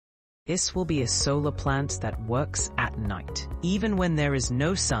This will be a solar plant that works at night. Even when there is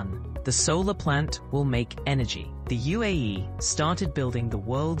no sun, the solar plant will make energy. The UAE started building the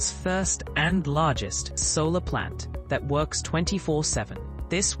world's first and largest solar plant that works 24/7.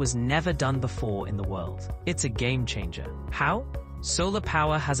 This was never done before in the world. It's a game changer. How? Solar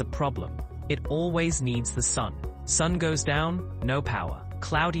power has a problem. It always needs the sun. Sun goes down, no power.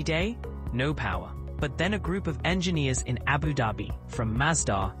 Cloudy day, no power. But then a group of engineers in Abu Dhabi from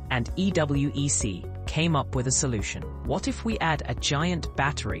Masdar and EWEC came up with a solution. What if we add a giant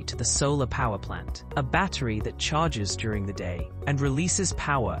battery to the solar power plant? A battery that charges during the day and releases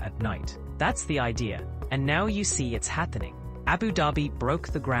power at night. That's the idea, and now you see it's happening. Abu Dhabi broke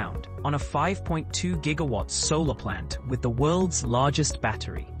the ground on a 5.2 gigawatt solar plant with the world's largest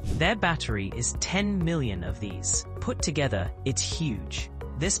battery. Their battery is 10 million of these. Put together, it's huge.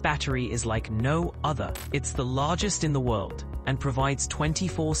 This battery is like no other. It's the largest in the world and provides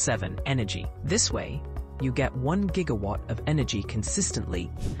 24/7 energy. This way, you get 1 gigawatt of energy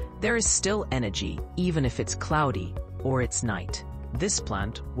consistently. There is still energy even if it's cloudy or it's night. This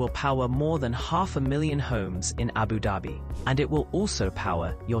plant will power more than 500,000 homes in Abu Dhabi, and it will also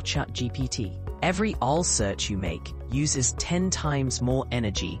power your ChatGPT. Every all search you make uses 10 times more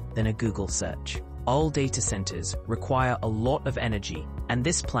energy than a Google search. All data centers require a lot of energy, and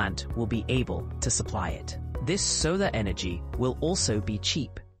this plant will be able to supply it. This solar energy will also be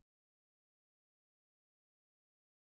cheap.